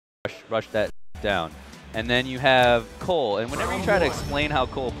rush that down. And then you have Cole, and whenever you try to explain how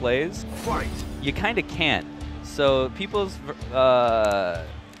Cole plays, you kind of can't. So people's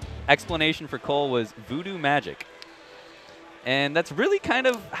explanation for Cole was voodoo magic. And that's really kind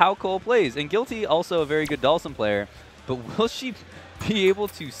of how Cole plays. And Guilty, also a very good Dhalsim player, but will she be able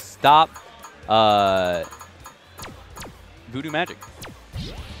to stop voodoo magic?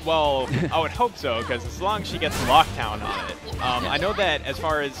 Well, I would hope so, because as long as she gets lockdown on it. I know that as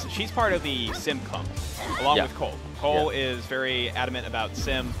far as she's part of the Sim club, along with Cole. Cole is very adamant about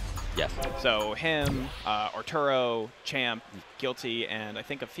Sim. Yes. So him, Arturo, Champ, Guilty, and I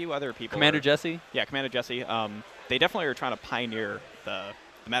think a few other people. Commander Jesse? Yeah, Commander Jesse. They definitely are trying to pioneer the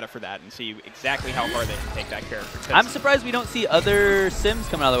meta for that and see exactly how far they can take that character. I'm surprised we don't see other Sims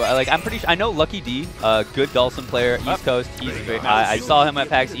coming out of the way. Like, I'm pretty sure, I know Lucky D, a good Dhalsim player, East Coast. He's very, I saw him at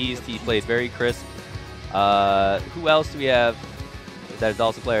PAX East. He played very crisp. Who else do we have that is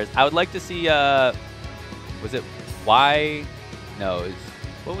Dhalsim players? I would like to see, was it Y? No,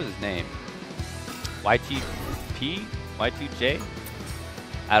 what was his name? YTP? Y2J?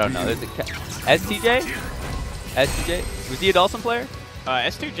 I don't know. Is it STJ? STJ? Was he a Dhalsim player?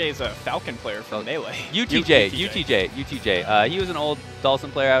 S2J is a Falcon player from Melee. UTJ. He was an old Dhalsim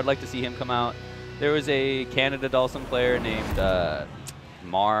player. I would like to see him come out. There was a Canada Dhalsim player named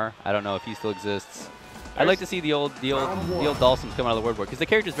Mar. I don't know if he still exists. I'd like to see the old Dhalsims come out of the word board because the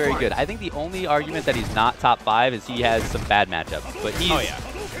character's very good. I think the only argument that he's not top 5 is he has some bad matchups, but he's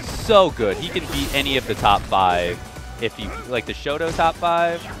so good. He can beat any of the top 5. If he like the Shoto top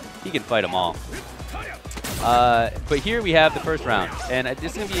 5, he can fight them all. But here we have the first round, and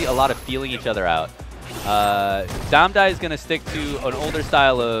this is going to be a lot of feeling each other out. Damdai is going to stick to an older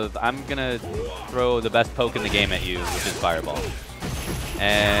style of, I'm going to throw the best poke in the game at you, which is Fireball.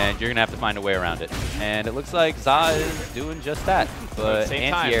 And you're going to have to find a way around it. And it looks like ZA is doing just that, but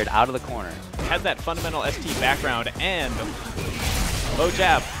anti-aired out of the corner. Has that fundamental ST background and low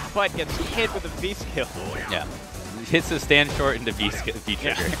jab, but gets hit with a V-skill. Yeah. Hits the stand short into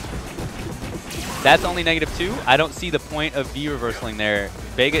V-trigger. That's only -2. I don't see the point of V-reversaling there.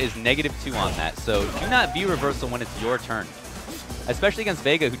 Vega is -2 on that, so do not V-reversal when it's your turn. Especially against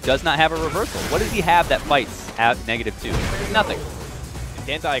Vega, who does not have a reversal. What does he have that fights at -2? Nothing.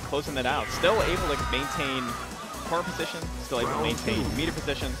 Damdai closing that out. Still able to maintain corner position, still able to maintain meter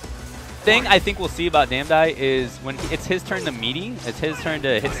position. Thing I think we'll see about Damdai is when it's his turn to meaty, it's his turn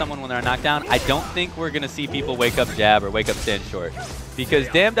to hit someone when they're knocked down, I don't think we're going to see people wake up jab or wake up stand short. Because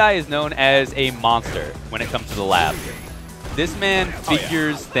Damdai is known as a monster when it comes to the lab. This man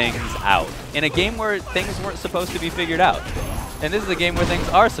figures things out in a game where things weren't supposed to be figured out. And this is a game where things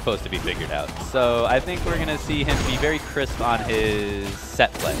are supposed to be figured out. So I think we're going to see him be very crisp on his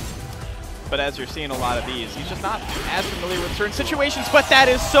set play. But as you're seeing a lot of these, he's just not as familiar with certain situations, but that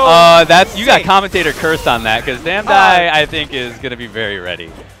is so you got commentator cursed on that, because Damdai, I think, is going to be very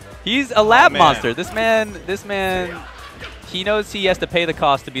ready. He's a lab monster. This man, he knows he has to pay the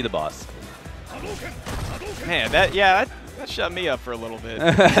cost to be the boss. Man, that shut me up for a little bit.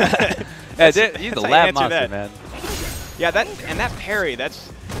 He's a lab monster, man. Yeah, that parry, that's...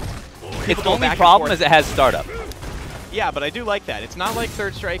 Its only problem is it has startup. Yeah, but I do like that. It's not like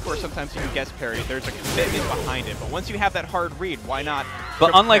Third Strike where sometimes you can guess parry. There's a commitment behind it. But once you have that hard read, why not?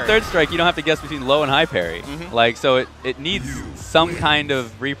 But unlike Third Strike, you don't have to guess between low and high parry. Like, so it needs some kind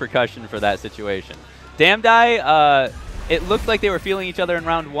of repercussion for that situation. Damdai, it looked like they were feeling each other in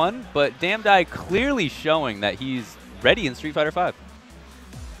round 1, but Damdai clearly showing that he's ready in Street Fighter V.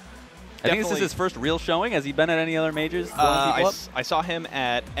 I think this is his first real showing. Has he been at any other majors? I saw him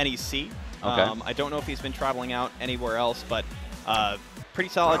at NEC. Okay. I don't know if he's been traveling out anywhere else, but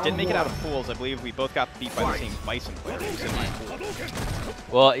pretty solid. Didn't make it out of pools. I believe we both got beat by the same Bison player who's in my pool.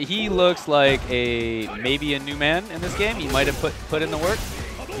 Well, he looks like maybe a new man in this game. He might have put in the work.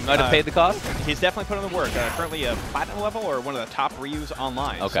 He might have paid the cost. He's definitely put in the work. Currently a platinum level or one of the top RYUs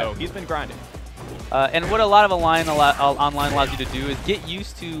online. Okay. So he's been grinding. And what a lot of online allows you to do is get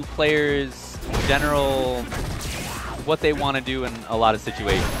used to players' general what they want to do in a lot of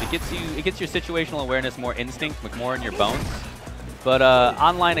situations. It gets your situational awareness more instinct, more in your bones. But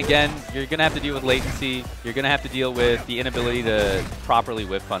online, again, you're going to have to deal with latency. You're going to have to deal with the inability to properly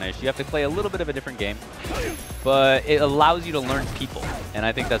whip punish. You have to play a little bit of a different game. But it allows you to learn people, and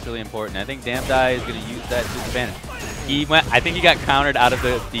I think that's really important. I think Damdai is going to use that to his advantage. I think he got countered out of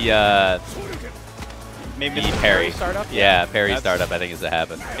the maybe parry startup. Yeah, parry startup. I think is what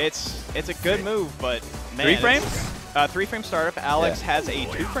happened. It's a good move, but man, 3 frames. 3-frame startup. Alex has a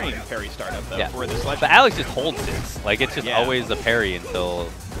 2-frame parry startup though for this legend. But Alex just holds this. Like it's just always a parry until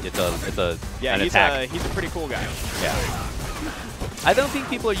it's an attack. He's a pretty cool guy. Yeah. I don't think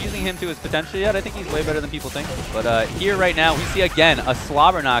people are using him to his potential yet. I think he's way better than people think. But here right now, we see again a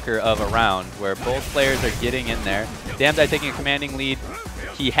slobber knocker of a round where both players are getting in there. Damdai taking a commanding lead.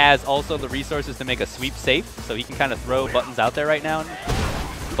 He has also the resources to make a sweep safe, so he can kind of throw buttons out there right now.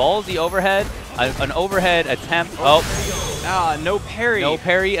 Ballsy overhead, an overhead attempt. Oh, no parry. No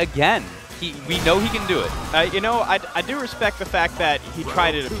parry again. We know he can do it. You know, I do respect the fact that he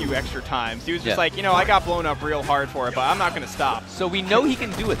tried it a few extra times. He was just like, you know, I got blown up real hard for it, but I'm not going to stop. So we know he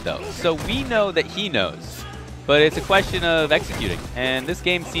can do it, though. So we know that he knows. But it's a question of executing. And this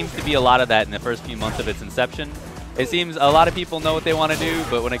game seems to be a lot of that in the first few months of its inception. It seems a lot of people know what they want to do,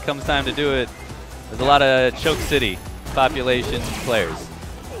 but when it comes time to do it, there's a lot of Choke City population players.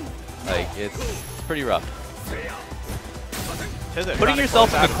 Like, it's pretty rough. Putting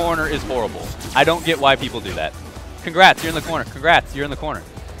yourself in the corner is horrible. I don't get why people do that. Congrats, you're in the corner. Congrats, you're in the corner.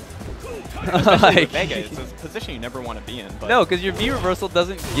 Like, Vega, it's a position you never want to be in. But no, because your V reversal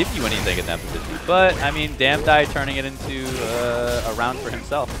doesn't give you anything in that position. But, I mean, Damdai turning it into a round for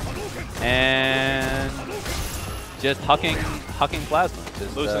himself. And just hucking plasma.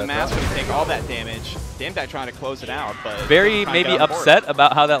 Just, losing the mask when you take all that damage. Damdai trying to close it out, but very maybe upset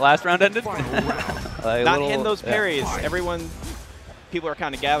about how that last round ended. Not hitting those parries. People are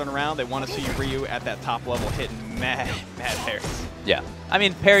kind of gathering around. They want to see RYU at that top level hitting mad parries. Yeah. I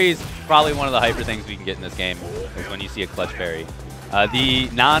mean, parry is probably one of the hyper things we can get in this game is when you see a clutch parry. The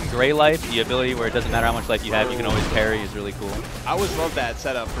non-gray life, the ability where it doesn't matter how much life you have, you can always parry is really cool. I always love that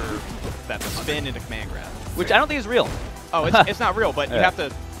setup for that spin into command grab. Which I don't think is real. Oh, it's not real, but you have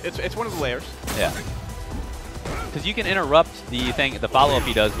to, it's one of the layers. Yeah. Because you can interrupt the follow-up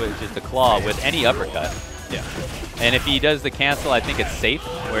he does, which is the claw, with any uppercut. Yeah. And if he does the cancel, I think it's safe,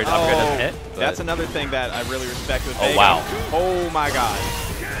 where his uppercut doesn't hit. That's another thing that I really respect with Vega. Oh, wow. Oh, my God.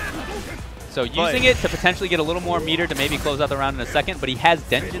 So using it to potentially get a little more meter to maybe close out the round in a second, but he has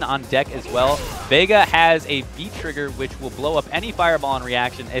Denjin on deck as well. Vega has a beat trigger, which will blow up any fireball in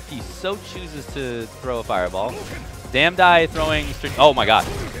reaction if he so chooses to throw a fireball. Damdai throwing... Oh, my God.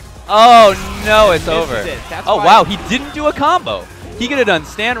 Oh, no, it's over. Oh, wow, he didn't do a combo. He could have done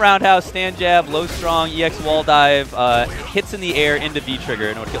stand roundhouse, stand jab, low strong, EX wall dive, hits in the air into V trigger,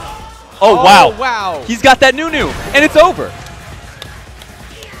 and it would kill. Oh, wow. Wow. He's got that new, and it's over.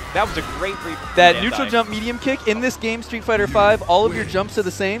 That was a great read. That neutral jump medium kick in this game, Street Fighter V, all of your jumps are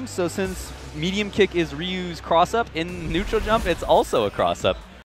the same. So since medium kick is RYU's cross up, in neutral jump, it's also a cross up.